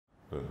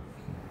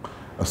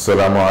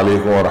Assalamu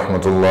alaikum wa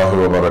rahmatullahi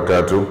wa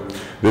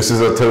barakatuh. This is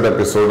the third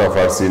episode of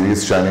our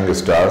series Shining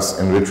Stars,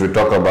 in which we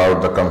talk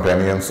about the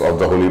companions of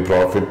the Holy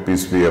Prophet,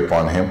 peace be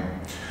upon him.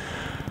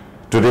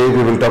 Today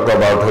we will talk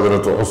about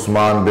Hazrat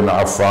Usman bin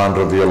Affan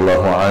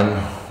radiallahu anh,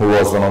 who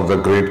was one of the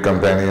great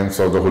companions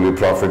of the Holy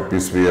Prophet,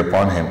 peace be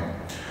upon him.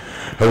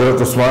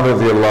 Hazrat Usman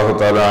radiallahu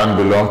ta'ala anh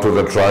belonged to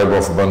the tribe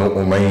of Banu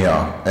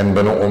Umayyah, and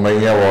Banu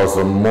Umayyah was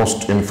the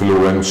most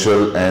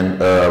influential and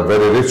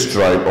very rich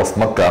tribe of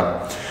Makkah.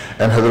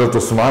 And Hazrat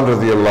Usman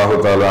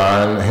radiallahu ta'ala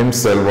anh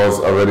himself was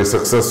a very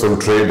successful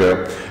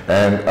trader,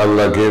 and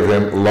Allah gave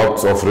him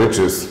lots of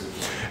riches.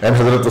 And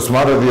Hazrat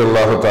Usman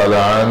radiallahu ta'ala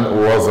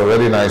anh was a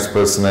very nice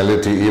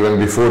personality even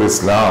before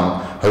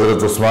Islam.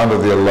 Hazrat Usman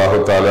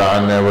radiallahu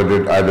ta'ala anh never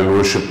did idol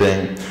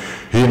worshipping.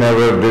 He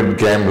never did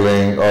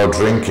gambling or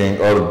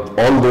drinking or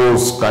all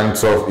those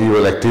kinds of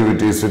evil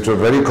activities which were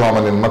very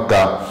common in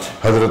Makkah.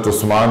 Hazrat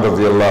Usman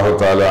radiallahu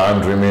ta'ala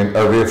anh remained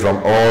away from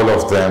all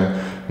of them.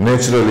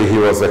 Naturally, he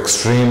was an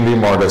extremely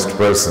modest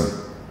person.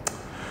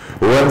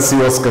 Once he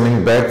was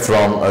coming back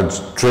from a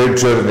trade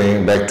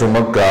journey back to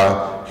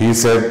Makkah, he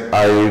said,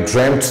 I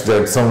dreamt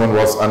that someone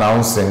was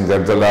announcing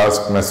that the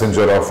last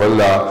messenger of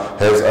Allah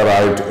has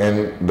arrived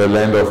in the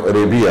land of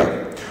Arabia.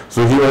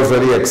 So he was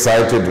very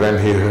excited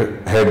when he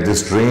had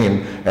this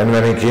dream, and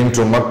when he came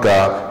to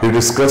Makkah, he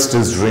discussed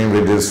his dream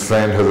with his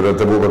friend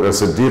Hazrat Abu Bakr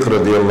Siddiq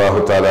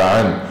radiallahu ta'ala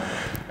anh.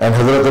 And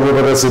Hazrat Abu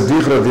Bakr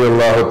Siddiq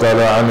radiallahu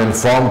ta'ala anh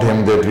informed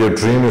him that your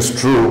dream is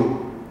true,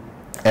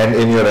 and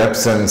in your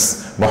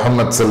absence,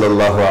 Muhammad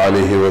sallallahu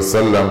alayhi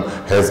wasallam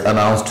has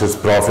announced his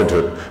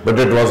prophethood. But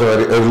it was a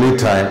very early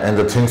time and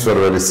the things were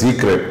very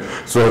secret.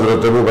 So Hazrat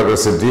Abu Bakr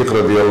Siddiq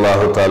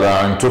radiallahu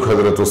ta'ala anh took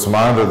Hazrat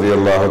Usman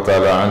radiallahu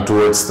ta'ala anh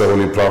towards the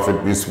Holy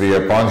Prophet, peace be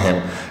upon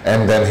him,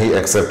 and then he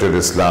accepted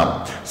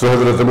Islam. So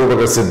Hazrat Abu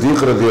Bakr Siddiq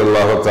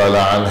radiallahu ta'ala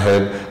anh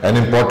had an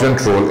important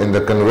role in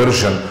the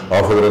conversion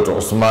of Hazrat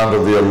Usman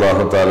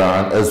radiallahu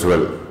ta'ala anh as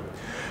well.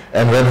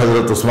 And when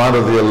Hazrat Usman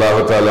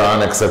radiallahu ta'ala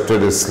anh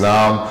accepted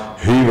Islam,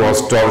 he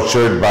was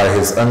tortured by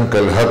his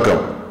uncle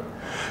Hakam.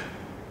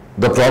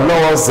 The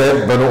problem was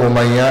that Banu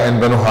Umayyah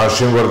and Banu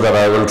Hashim were the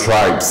rival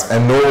tribes,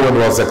 and no one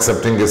was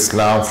accepting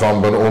Islam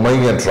from Banu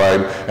Umayyah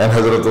tribe, and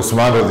Hazrat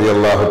Usman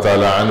radiallahu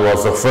ta'ala anh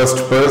was the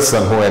first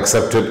person who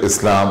accepted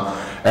Islam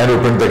and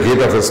opened the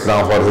gate of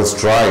Islam for his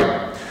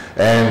tribe.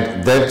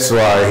 And that's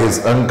why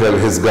his uncle,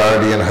 his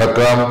guardian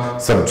Hakam,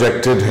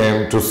 subjected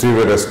him to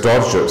severest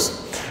tortures.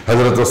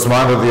 Hazrat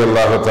Usman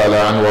radiallahu ta'ala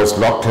anh was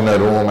locked in a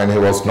room, and he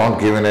was not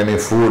given any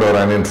food or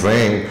any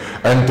drink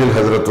until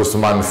Hazrat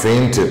Usman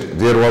fainted.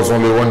 There was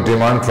only one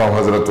demand from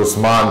Hazrat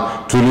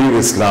Usman, to leave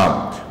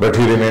Islam, but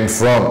he remained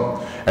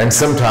firm. And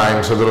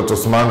sometimes Hazrat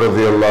Usman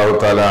radiallahu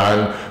ta'ala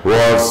anh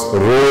was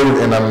rolled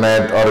in a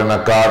mat or in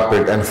a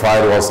carpet, and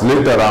fire was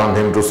lit around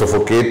him to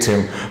suffocate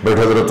him. But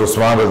Hazrat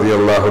Usman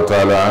radiallahu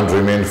ta'ala anh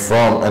remained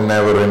firm and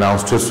never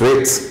renounced his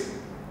faith.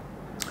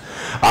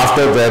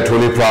 After that,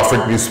 Holy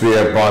Prophet, peace be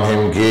upon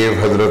him, gave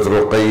Hazrat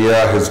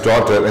Ruqayya his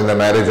daughter in the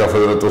marriage of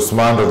Hazrat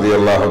Usman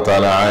radiallahu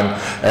ta'ala anh,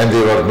 and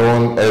they were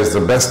known as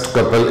the best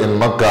couple in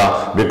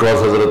Makkah because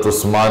Hazrat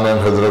Usman and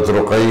Hazrat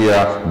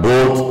Ruqayya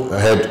both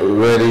had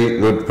very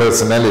good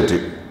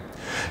personality.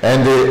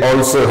 And they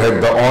also had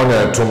the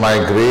honor to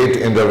migrate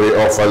in the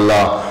way of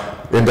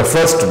Allah. In the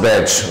first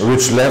batch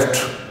which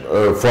left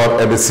for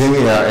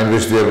Abyssinia, in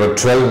which there were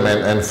 12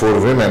 men and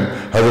 4 women,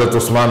 Hazrat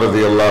Usman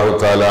radiallahu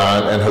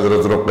ta'ala and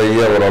Hazrat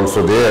Ruqayya were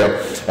also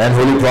there. And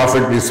Holy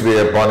Prophet, peace be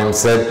upon him,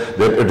 said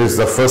that it is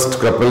the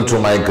first couple to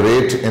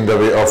migrate in the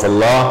way of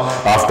Allah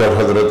after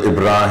Hazrat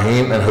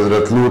Ibrahim and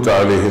Hazrat Lut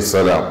alayhi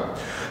salam.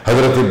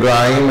 Hazrat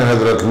Ibrahim and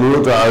Hazrat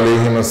Lut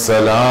alayhi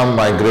salam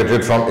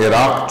migrated from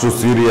Iraq to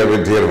Syria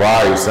with their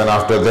wives, and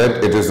after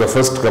that it is the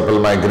first couple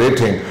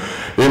migrating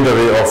in the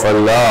way of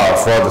Allah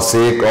for the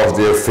sake of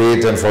their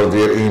faith and for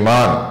their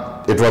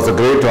iman. It was a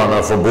great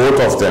honor for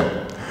both of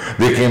them.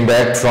 They came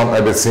back from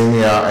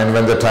Abyssinia, and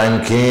when the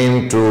time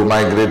came to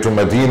migrate to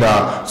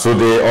Medina, so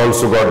they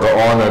also got the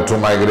honor to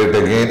migrate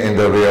again in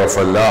the way of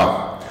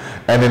Allah.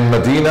 And in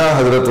Medina,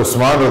 Hazrat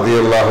Usman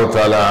radiallahu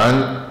ta'ala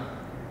anh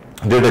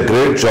did a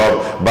great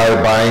job by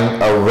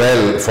buying a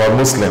well for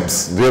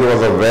Muslims. There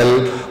was a well,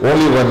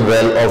 only one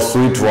well of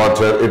sweet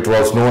water. It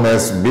was known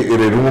as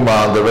Bi'r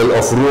Ruma, the well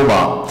of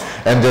Ruma,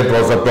 and that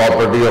was a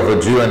property of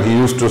a Jew, and he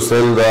used to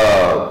sell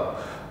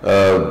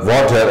the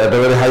water at a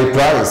very high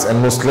price,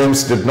 and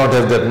Muslims did not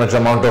have that much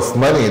amount of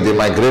money. They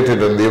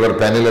migrated and they were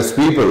penniless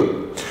people.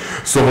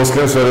 So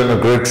Muslims were in a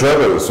great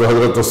trouble. So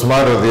Hazrat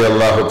Usman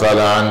radiallahu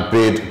ta'ala anh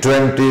paid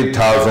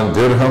 20,000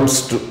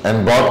 dirhams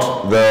and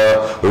bought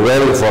the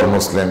well for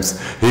Muslims.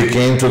 He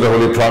came to the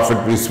Holy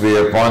Prophet, peace be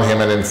upon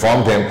him, and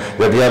informed him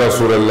that, Ya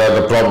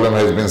Rasulullah, the problem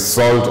has been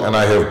solved and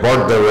I have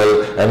bought the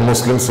well, and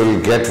Muslims will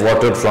get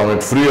water from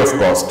it free of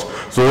cost.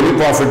 So Holy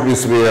Prophet,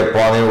 peace be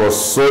upon him, was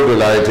so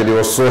delighted, he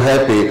was so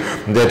happy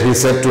that he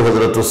said to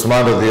Hazrat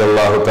Usman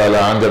radiallahu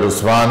ta'ala anh that,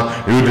 Usman,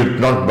 you did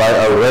not buy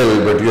a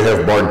well, but you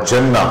have bought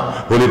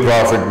Jannah. Holy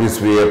Prophet, peace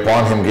be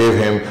upon him, gave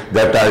him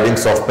the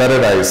tidings of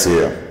paradise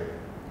here.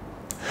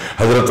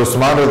 Hazrat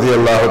Usman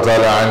radiallahu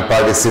ta'ala an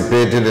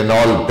participated in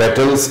all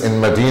battles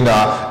in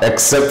Medina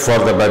except for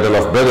the battle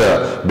of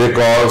Badr,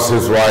 because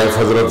his wife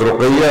Hazrat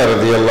Ruqayya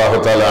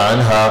radiallahu ta'ala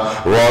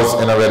anha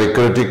was in a very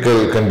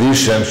critical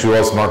condition. She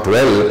was not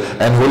well,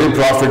 and Holy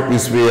Prophet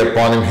peace be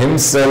upon him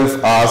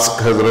himself asked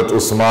Hazrat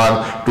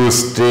Usman to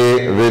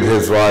stay with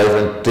his wife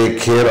and take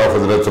care of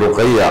Hazrat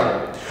Ruqayya.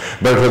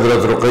 But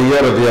Hazrat Ruqayya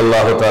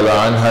radiallahu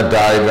ta'ala anha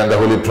died when the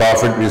Holy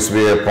Prophet peace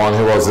be upon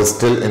him was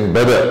still in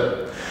Badr.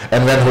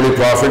 And when Holy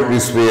Prophet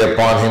peace be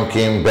upon him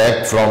came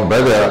back from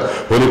Badr,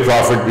 Holy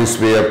Prophet peace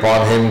be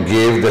upon him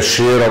gave the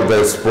share of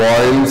the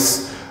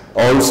spoils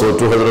also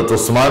to Hazrat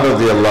Usman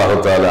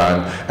radiallahu ta'ala an,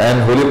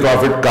 and Holy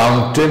Prophet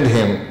counted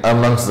him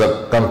amongst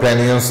the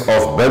companions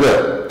of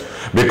Badr,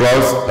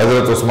 because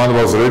Hazrat Usman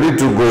was ready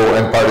to go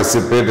and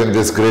participate in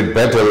this great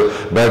battle,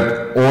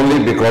 but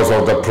only because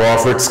of the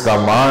Prophet's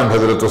command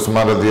Hazrat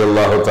Usman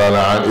radiallahu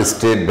ta'ala an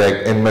stayed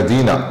back in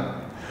Medina.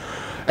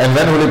 And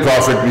when Holy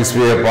Prophet peace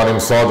be upon him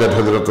saw that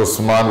Hazrat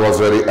Usman was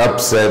very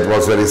upset,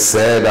 was very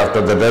sad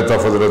after the death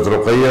of Hazrat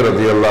Ruqayya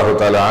radiallahu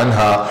ta'ala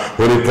anha,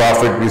 Holy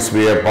Prophet peace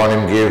be upon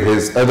him gave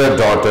his other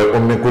daughter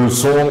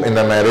Kulsum in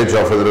the marriage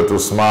of Hazrat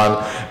Usman,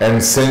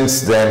 and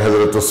since then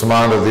Hazrat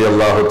Usman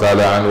radiallahu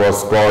ta'ala an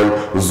was called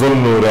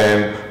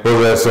Zunnurain,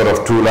 possessor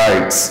of two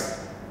lights.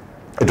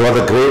 It was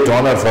a great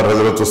honor for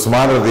Hazrat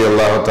Usman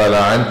radiallahu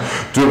ta'ala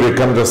an to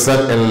become the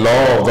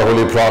son-in-law of the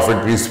Holy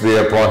Prophet peace be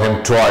upon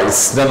him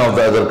twice. None of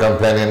the other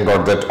companion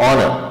got that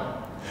honor.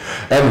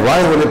 And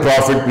why Holy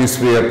Prophet peace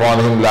be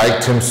upon him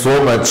liked him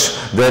so much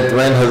that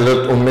when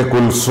Hazrat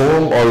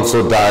Kulsum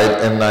also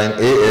died in 9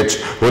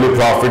 AH, Holy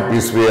Prophet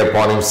peace be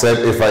upon him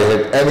said, if I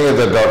had any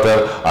other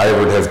daughter, I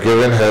would have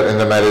given her in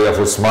the marriage of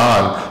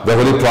Usman. The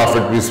Holy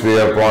Prophet peace be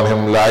upon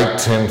him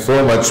liked him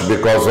so much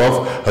because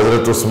of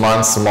Hazrat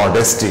Usman's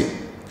modesty.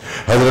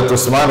 Hazrat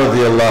Usman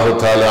radiallahu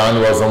ta'ala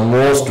an was a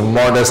most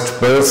modest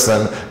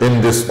person in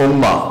this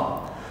ummah.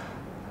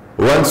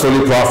 Once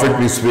Holy Prophet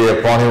peace be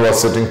upon him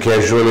was sitting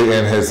casually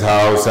in his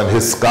house, and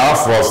his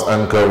scarf was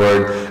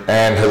uncovered,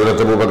 and Hazrat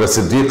Abu Bakr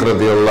Siddiq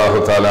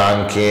radiallahu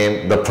ta'ala an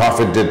came. The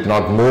Prophet did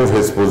not move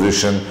his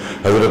position.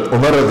 Hazrat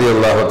Umar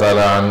radiallahu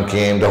ta'ala an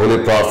came. The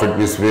Holy Prophet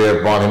peace be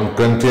upon him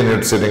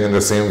continued sitting in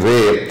the same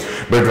way.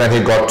 But when he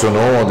got to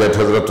know that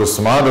Hazrat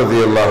Usman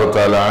radiallahu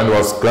ta'ala an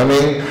was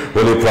coming,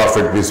 Holy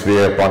Prophet peace be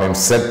upon him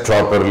sat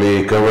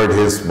properly, covered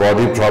his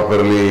body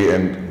properly,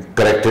 and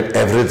corrected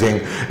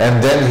everything,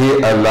 and then he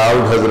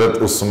allowed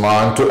Hazrat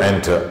Usman to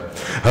enter.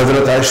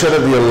 Hazrat Aisha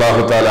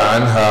radiallahu ta'ala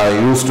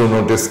anha used to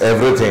notice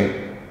everything.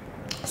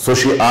 So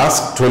she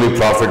asked Holy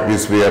Prophet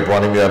peace be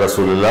upon him, Ya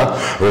Rasulullah,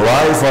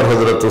 why for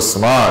Hazrat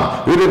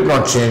Usman? You did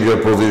not change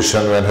your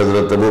position when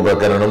Hazrat Abu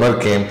Bakr and Umar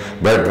came,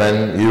 but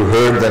when you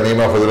heard the name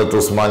of Hazrat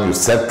Usman, you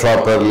sat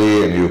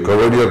properly and you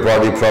covered your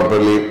body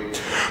properly.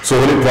 So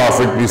Holy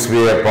Prophet peace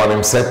be upon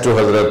him said to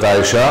Hazrat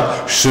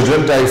Aisha,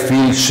 shouldn't I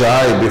feel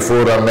shy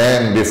before a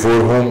man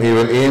before whom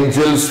even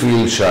angels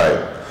feel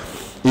shy?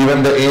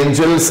 Even the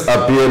angels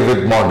appear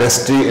with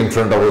modesty in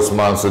front of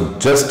Usman. So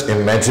just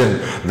imagine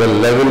the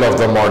level of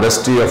the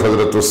modesty of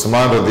Hazrat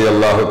Usman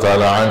radiallahu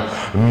ta'ala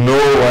an. No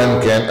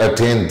one can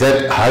attain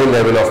that high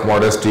level of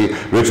modesty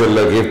which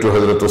Allah gave to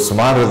Hazrat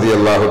Usman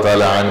radiallahu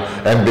ta'ala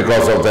an, and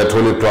because of that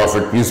Holy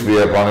Prophet peace be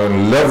upon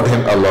him loved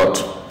him a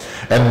lot.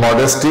 And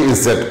modesty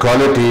is that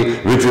quality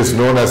which is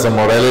known as the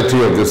morality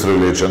of this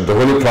religion. The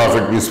Holy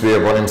Prophet peace be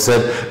upon him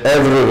said,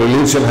 every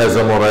religion has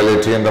a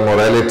morality, and the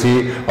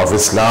morality of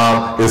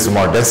Islam is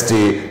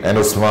modesty, and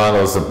Usman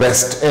was the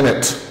best in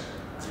it.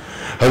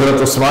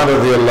 Hazrat Usman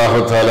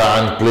radiallahu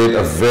ta'ala an played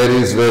a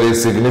very, very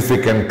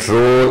significant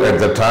role at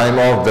the time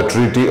of the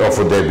Treaty of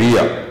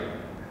Hudaybiyah.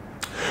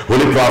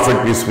 Holy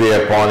Prophet peace be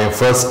upon him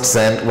first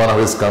sent one of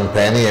his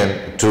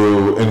companions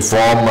to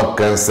inform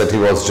Makkans that he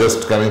was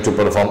just coming to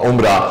perform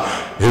Umrah.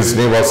 His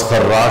name was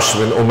Kharrash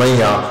bin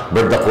Umayyah,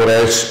 but the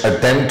Quraysh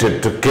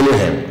attempted to kill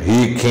him.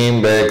 He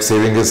came back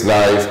saving his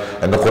life,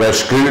 and the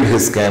Quraysh killed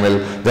his camel.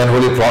 Then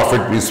Holy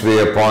Prophet peace be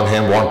upon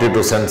him wanted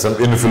to send some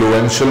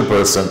influential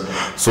person.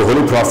 So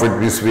Holy Prophet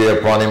peace be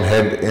upon him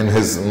had in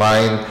his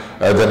mind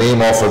the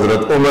name of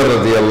Hazrat Umar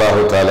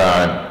radiallahu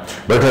ta'ala an.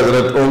 But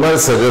Hazrat Umar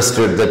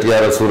suggested that, Ya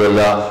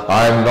Rasulullah,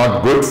 I am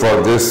not good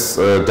for this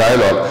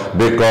dialogue,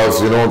 because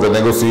the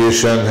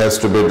negotiation has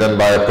to be done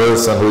by a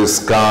person who is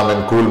calm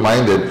and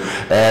cool-minded,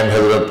 and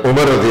Hazrat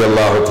Umar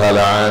radiallahu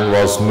ta'ala an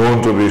was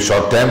known to be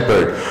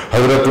short-tempered.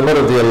 Hazrat Umar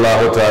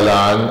radiallahu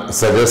ta'ala an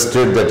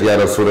suggested that, Ya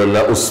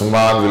Rasulullah,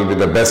 Usman will be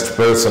the best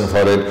person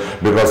for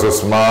it, because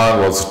Usman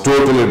was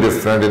totally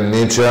different in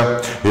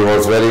nature. He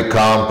was very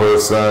calm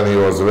person, he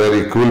was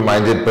very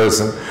cool-minded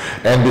person,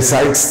 and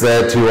besides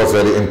that he was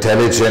very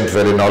intelligent,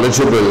 very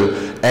knowledgeable,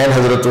 and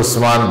Hazrat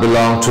Usman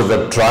belonged to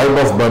the tribe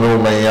of Banu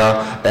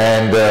Umayyah,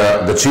 and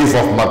the chief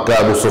of Makkah,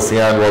 Abu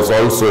Sufyan, was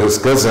also his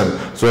cousin.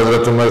 So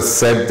Hazrat Umar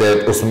said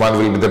that Usman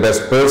will be the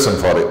best person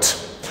for it.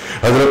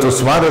 Hazrat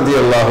Usman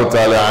radiallahu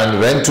ta'ala an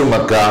went to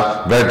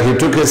Makkah, but he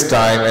took his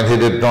time and he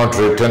did not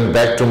return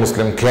back to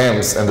Muslim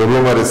camps, and the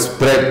rumor is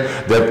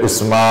spread that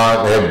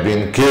Usman had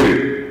been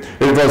killed.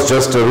 It was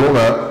just a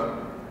rumor.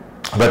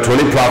 But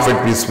Holy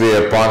Prophet, peace be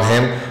upon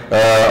him,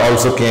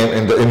 also came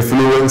in the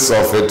influence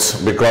of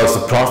it, because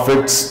the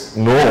prophets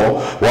know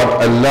what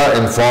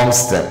Allah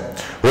informs them.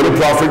 Holy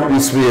Prophet,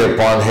 peace be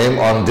upon him,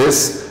 on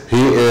this,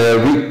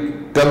 we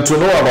come to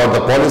know about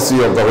the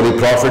policy of the Holy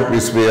Prophet,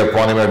 peace be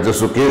upon him, at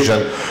this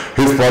occasion.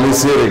 His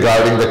policy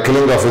regarding the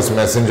killing of his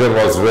messenger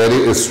was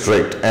very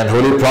strict, and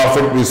Holy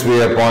Prophet, peace be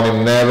upon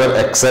him, never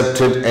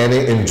accepted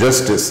any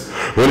injustice.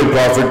 Holy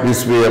Prophet,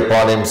 peace be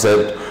upon him,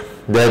 said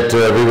that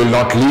we will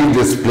not leave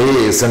this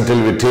place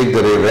until we take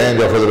the revenge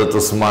of Hazrat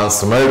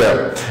Usman's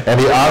murder. And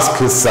he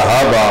asked his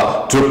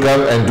Sahaba to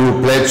come and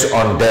do pledge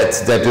on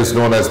death, that is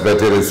known as Bet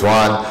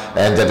Rizwan,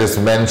 and that is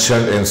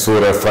mentioned in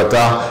Surah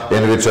Fatah,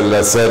 in which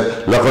Allah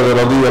said, لَقَدْ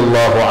رَضِيَ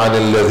اللَّهُ عَنِ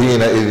الَّذِينَ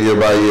إِذْ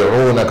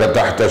يُبَايِعُونَكَ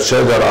تَحْتَ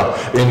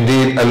الشَّجَرَةِ.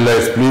 Indeed, Allah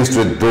is pleased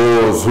with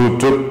those who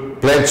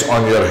took pledge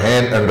on your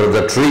hand under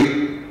the tree.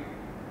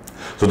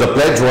 So the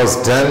pledge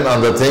was done on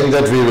the thing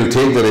that we will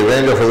take the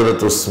revenge of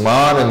Hazrat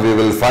Usman, and we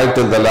will fight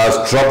till the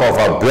last drop of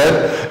our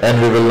blood,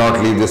 and we will not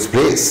leave this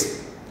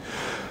place.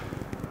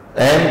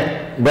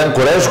 And when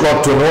Quraysh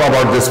got to know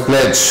about this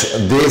pledge,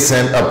 they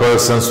sent a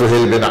person,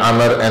 Suhail bin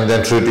Amr, and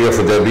then Treaty of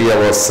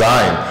Hudaybiyah was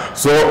signed.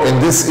 So in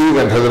this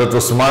event, Hazrat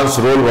Usman's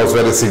role was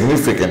very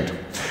significant.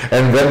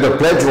 And when the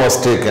pledge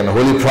was taken,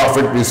 Holy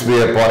Prophet, peace be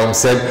upon him,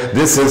 said,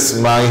 this is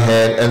my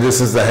hand and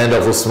this is the hand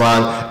of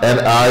Usman,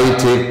 and I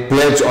take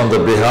pledge on the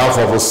behalf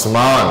of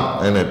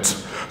Usman in it.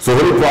 So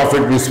Holy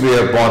Prophet, peace be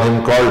upon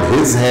him, called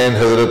his hand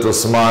Hazrat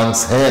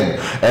Usman's hand,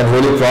 and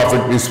Holy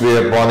Prophet, peace be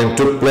upon him,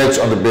 took pledge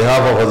on the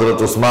behalf of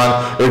Hazrat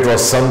Usman. It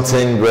was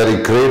something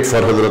very great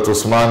for Hazrat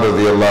Usman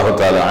radiyallahu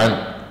ta'ala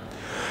anhu.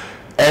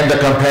 And the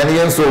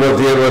companions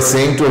over there were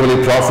saying to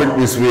Holy Prophet,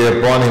 peace be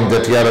upon him,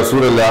 that Ya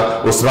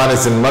Rasulullah, Usman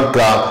is in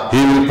Makkah,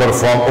 he will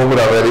perform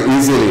Umrah very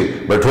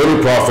easily. But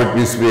Holy Prophet,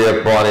 peace be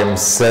upon him,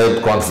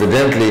 said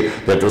confidently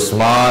that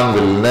Usman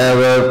will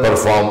never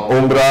perform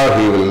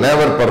Umrah, he will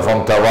never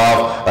perform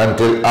Tawaf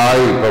until I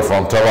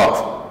perform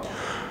Tawaf.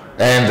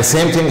 And the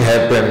same thing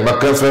happened.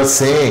 Makkans were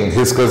saying,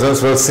 his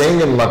cousins were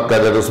saying in Makkah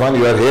that Usman,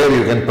 you are here,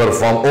 you can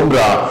perform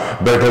Umrah.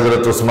 But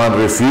Hazrat Usman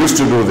refused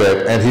to do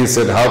that. And he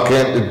said, how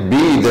can it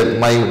be that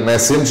my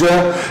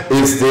messenger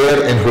is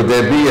there in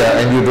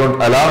Hudaybiyah and you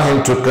don't allow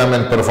him to come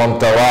and perform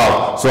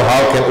Tawaf? So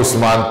how can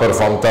Usman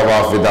perform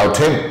Tawaf without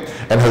him?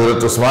 And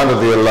Hazrat Usman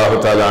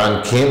radiyallahu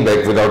ta'ala came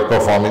back without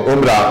performing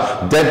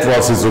Umrah. That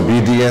was his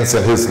obedience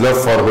and his love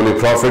for Holy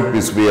Prophet,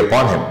 peace be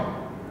upon him.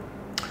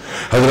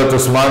 Hazrat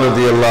Usman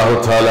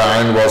radiyallahu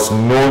ta'ala was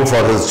known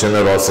for his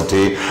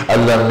generosity.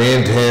 Allah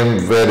made him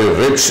very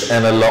rich,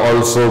 and Allah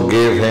also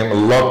gave him a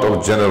lot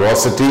of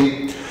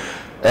generosity.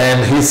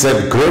 And he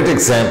set great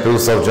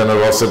examples of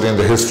generosity in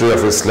the history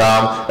of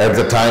Islam at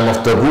the time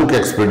of the Tabuk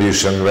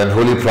expedition, when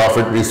Holy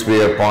Prophet, peace be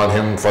upon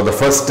him, for the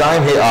first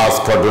time he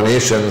asked for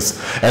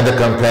donations, and the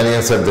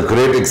companions had the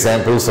great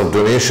examples of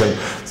donation.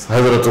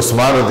 Hazrat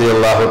Usman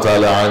radiyallahu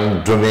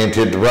ta'ala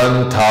donated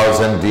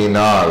 1,000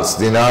 dinars.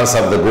 Dinars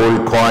are the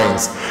gold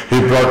coins.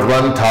 He brought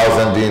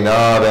 1,000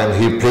 dinar and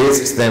he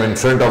placed them in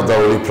front of the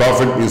Holy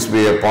Prophet, peace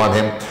be upon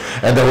him.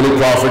 And the Holy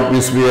Prophet,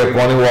 peace be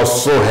upon him,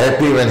 was so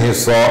happy when he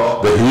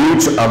saw the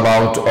huge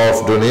amount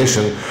of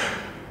donation.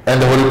 And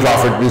the Holy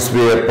Prophet, peace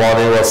be upon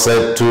him, was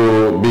said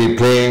to be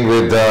playing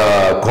with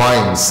the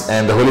coins.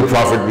 And the Holy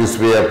Prophet, peace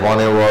be upon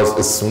him,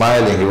 was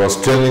smiling. He was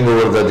turning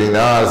over the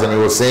dinars and he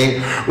was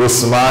saying,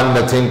 Usman,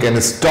 nothing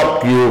can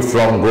stop you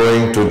from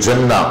going to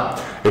Jannah.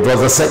 It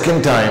was the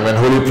second time when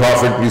Holy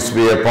Prophet, peace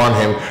be upon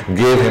him,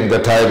 gave him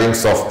the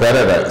tidings of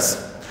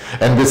paradise.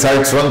 And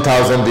besides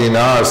 1,000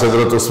 dinars,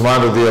 Hazrat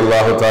Usman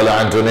radiyallahu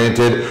ta'ala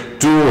donated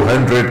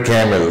 200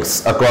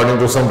 camels. According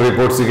to some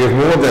reports, he gave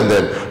more than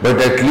that. But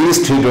at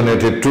least he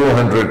donated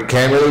 200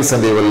 camels,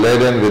 and they were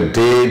laden with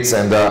dates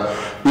and the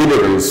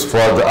edibles for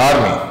the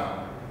army.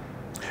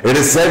 It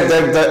is said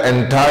that the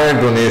entire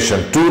donation,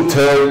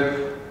 2/3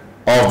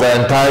 of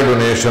the entire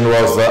donation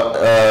was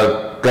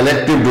the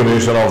collective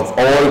donation of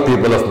all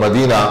people of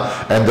Medina,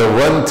 and the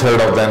 1/3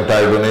 of the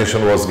entire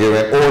donation was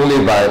given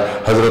only by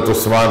Hazrat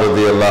Usman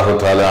radiyallahu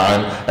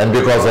ta'ala, and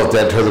because of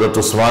that, Hazrat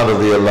Usman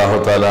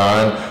radiyallahu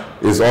ta'ala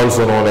is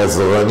also known as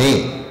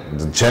Ghani,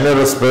 the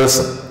generous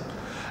person.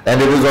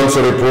 And it is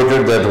also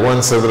reported that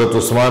once Hazrat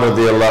Usman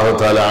radiyallahu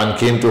ta'ala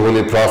came to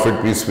Holy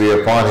Prophet, peace be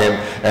upon him,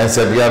 and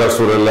said, Ya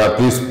Rasulullah,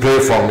 please pray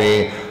for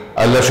me.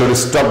 Allah should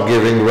stop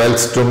giving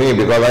wealth to me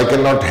because I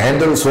cannot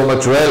handle so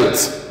much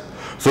wealth.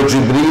 So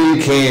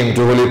Jibreel came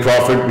to Holy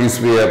Prophet, peace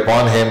be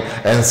upon him,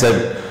 and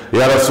said,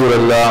 Ya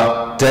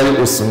Rasulullah, tell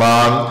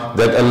Usman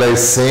that Allah is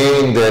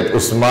saying that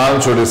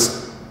Usman should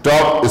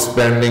stop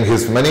spending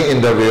his money in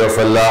the way of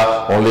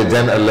Allah, only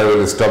then Allah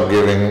will stop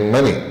giving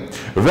money.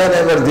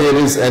 Whenever there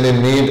is any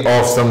need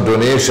of some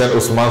donation,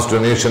 Usman's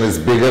donation is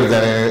bigger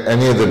than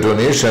any other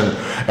donation,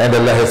 And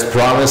Allah has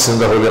promised in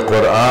the Holy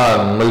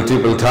Quran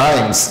multiple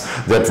times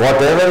that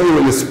whatever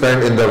you will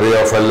spend in the way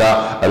of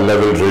Allah, Allah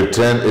will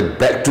return it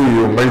back to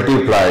you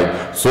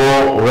multiplied. So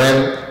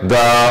when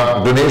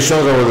the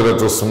donations of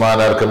Hazrat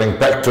Usman are coming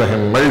back to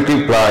him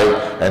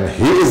multiplied and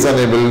he is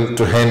unable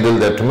to handle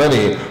that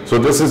money, so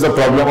this is the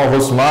problem of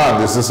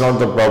Usman. This is not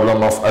the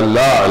problem of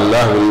Allah.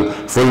 Allah will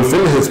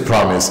fulfill his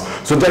promise.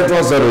 So that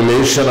was the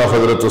relation of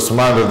Hazrat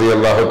Usman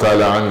radiallahu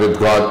ta'ala with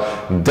God.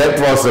 That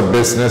was the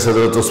business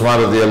Hazrat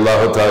Usman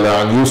radiallahu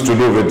ta'ala used to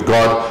do with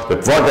God, that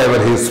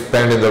whatever he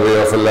spent in the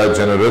way of Allah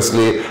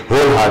generously,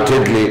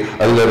 wholeheartedly,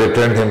 Allah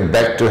returned him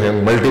back to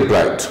him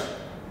multiplied.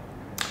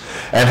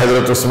 And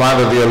Hazrat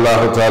Usman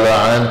radiallahu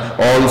ta'ala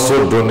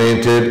also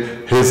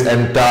donated his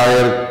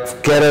entire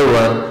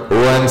caravan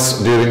once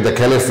during the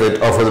caliphate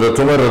of Hazrat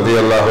Umar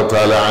radiallahu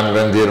ta'ala,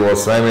 when there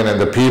was famine and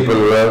the people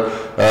were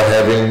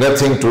having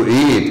nothing to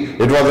eat.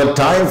 It was a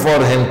time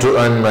for him to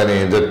earn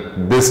money. The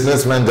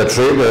businessmen, the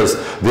traders,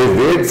 they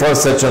wait for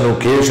such an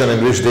occasion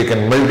in which they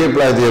can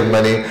multiply their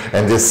money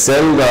and they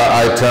sell the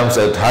items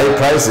at high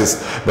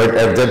prices. But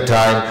at that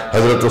time,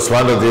 Hazrat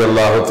Usman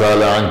radiallahu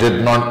ta'ala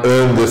did not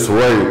earn this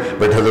world,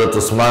 but Hazrat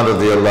Usman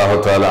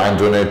radiallahu ta'ala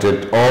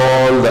donated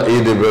all the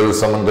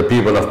edibles among the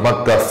people of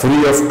Makkah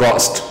free of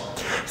cost.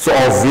 So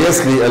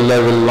obviously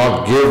Allah will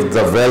not give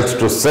the wealth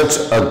to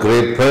such a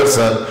great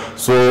person,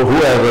 so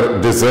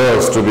whoever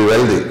deserves to be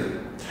wealthy.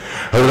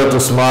 Hazrat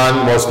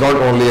Usman was not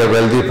only a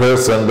wealthy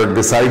person, but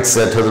besides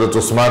that, Hazrat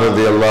Usman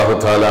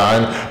radiallahu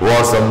ta'ala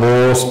was the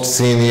most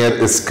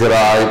senior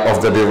scribe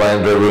of the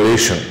divine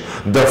revelation.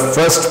 The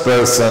first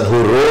person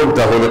who wrote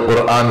the Holy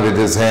Quran with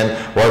his hand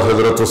was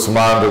Hazrat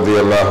Usman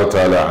radiallahu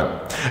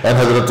ta'ala. And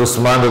Hazrat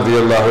Usman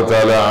radiallahu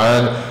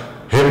ta'ala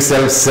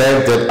himself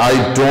said that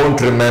I don't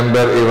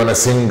remember even a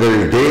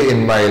single day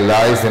in my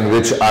life in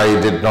which I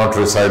did not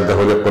recite the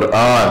Holy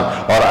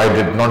Quran or I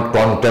did not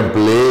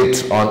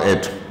contemplate on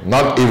it.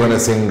 Not even a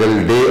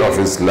single day of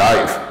his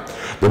life.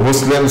 The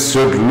Muslims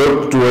should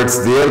look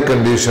towards their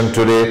condition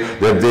today,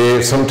 that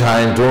they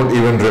sometimes don't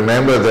even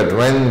remember that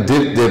when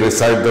did they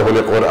recite the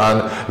Holy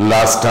Quran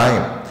last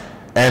time.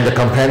 And the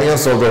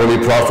companions of the Holy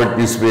Prophet,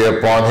 peace be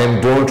upon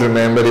him, don't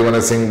remember even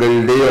a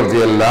single day of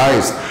their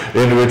lives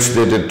in which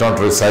they did not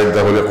recite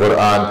the Holy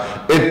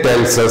Quran. It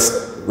tells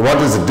us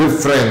what is the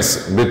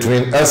difference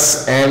between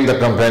us and the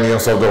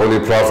companions of the Holy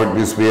Prophet,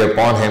 peace be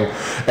upon him.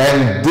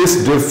 And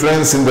this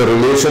difference in the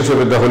relationship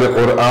with the Holy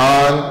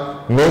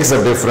Quran makes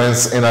a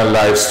difference in our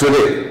lives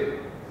today.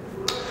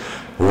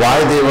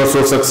 Why they were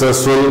so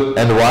successful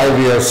and why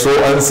we are so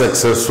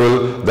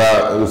unsuccessful,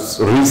 the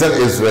reason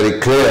is very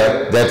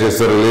clear. That is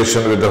the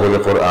relation with the Holy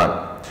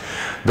Quran.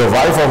 The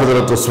wife of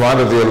Hazrat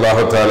Usman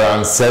radiallahu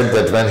ta'ala said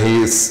that when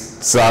he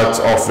starts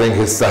offering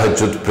his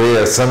tahajjud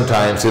prayer,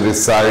 sometimes he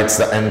recites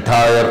the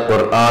entire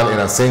Quran in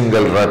a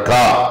single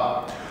rak'ah.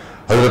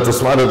 Hazrat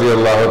Usman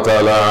radiallahu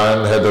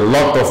ta'ala had a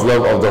lot of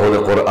love of the Holy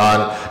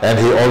Quran, and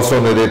he also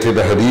narrated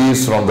a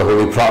hadith from the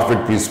Holy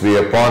Prophet, peace be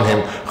upon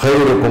him,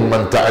 خَيْرُكُمْ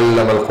مَنْ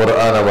تَعَلَّمَ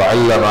الْقُرْآنَ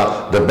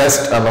وَعَلَّمَ. The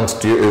best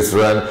amongst you is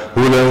one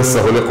who learns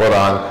the Holy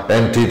Quran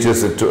and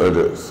teaches it to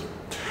others.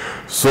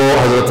 So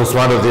Hazrat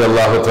Usman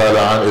radiallahu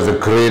ta'ala is a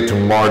great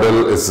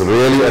model, is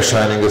really a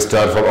shining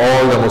star for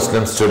all the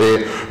Muslims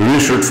today. We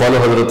should follow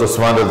Hazrat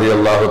Usman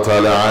radiallahu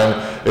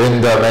ta'ala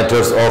in the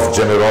matters of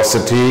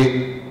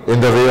generosity, in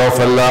the way of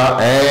Allah,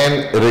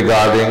 and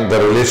regarding the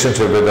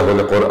relationship with the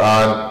Holy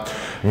Quran.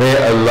 May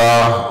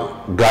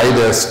Allah guide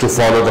us to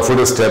follow the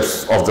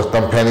footsteps of the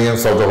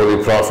companions of the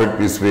Holy Prophet,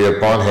 peace be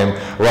upon him.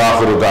 Wa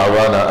akhiru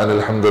da'wana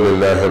anil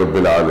hamdulillahi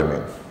rabbil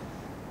alamin.